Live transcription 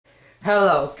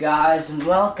Hello guys, and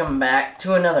welcome back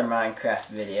to another Minecraft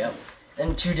video.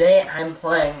 And today I'm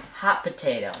playing Hot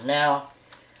Potato. Now,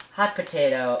 Hot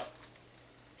Potato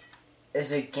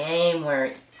is a game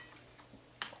where...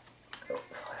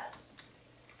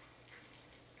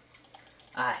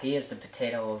 he is the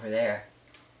potato over there.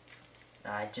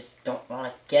 I just don't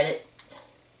want to get it.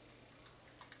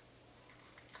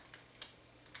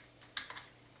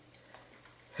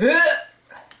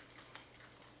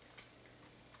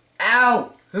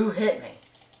 Ow! Who hit me?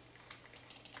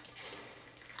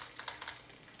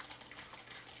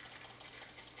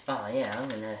 Oh yeah, I'm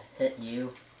gonna hit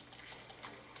you.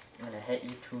 I'm gonna hit you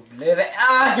to oblivion.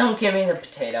 Ah! Don't give me the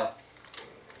potato.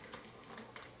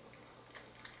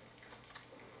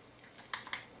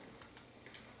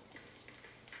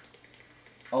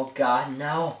 Oh god,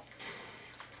 no.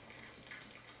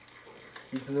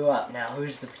 He blew up. Now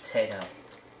who's the potato?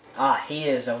 Ah, he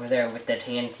is over there with the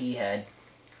TNT head.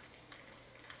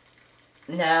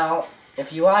 Now,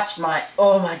 if you watched my...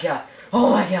 Oh my god.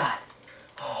 Oh my god.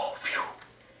 Oh, phew.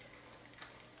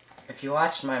 If you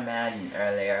watched my Madden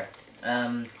earlier,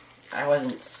 I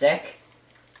wasn't sick.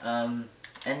 And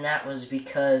that was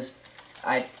because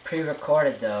I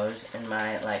pre-recorded those in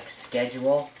my,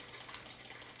 schedule.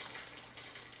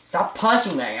 Stop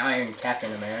punching my iron,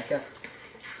 Captain America.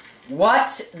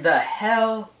 What the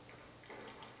hell?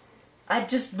 I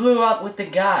just blew up with the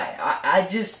guy.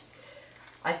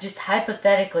 I just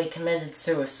hypothetically committed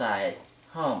suicide.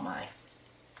 Oh my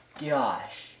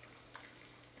gosh.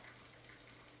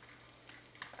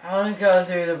 I want to go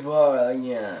through the ball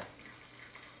again.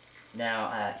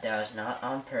 Now, that was not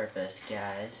on purpose,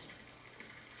 guys.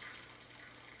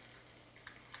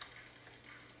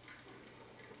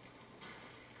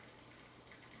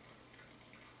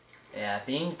 Yeah,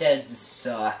 being dead just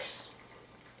sucks.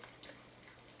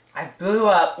 I blew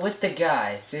up with the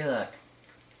guy. See, look.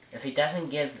 If he doesn't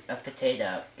give a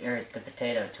potato, or the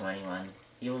potato to anyone,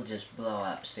 he will just blow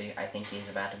up. See, I think he's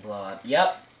about to blow up.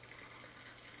 Yep.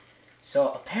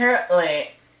 So,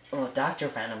 apparently, well, Dr.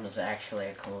 Venom is actually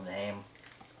a cool name.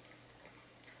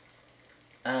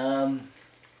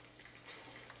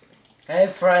 Hey,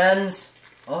 friends.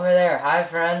 Over there. Hi,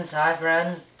 friends. Hi,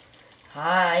 friends.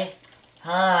 Hi.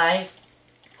 Hi.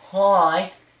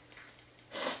 Hi.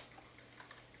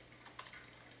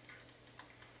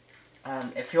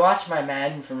 If you watched my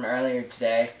Madden from earlier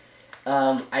today,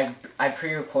 I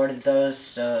pre-recorded those,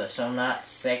 so I'm not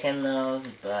sick in those,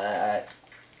 but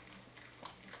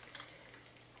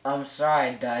I'm sorry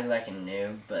I died like a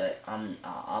noob, but I'm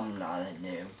not a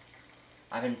noob.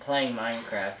 I've been playing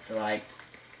Minecraft for like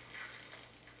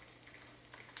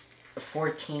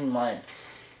 14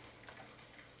 months.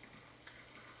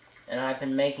 And I've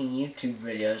been making YouTube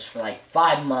videos for like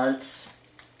 5 months.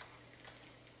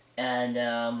 And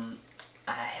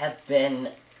I've been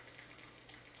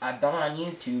on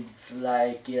YouTube for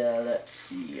like, let's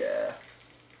see,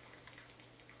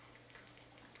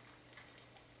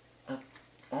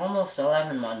 almost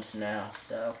 11 months now,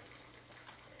 so.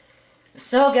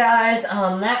 So guys,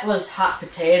 that was Hot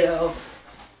Potato.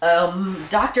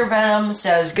 Dr. Venom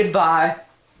says goodbye,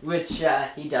 which,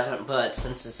 he doesn't, but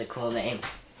since it's a cool name,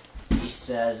 he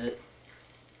says it.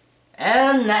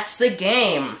 And that's the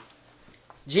game.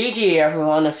 GG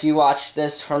everyone if you watched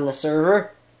this from the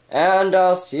server, and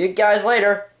I'll see you guys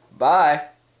later. Bye.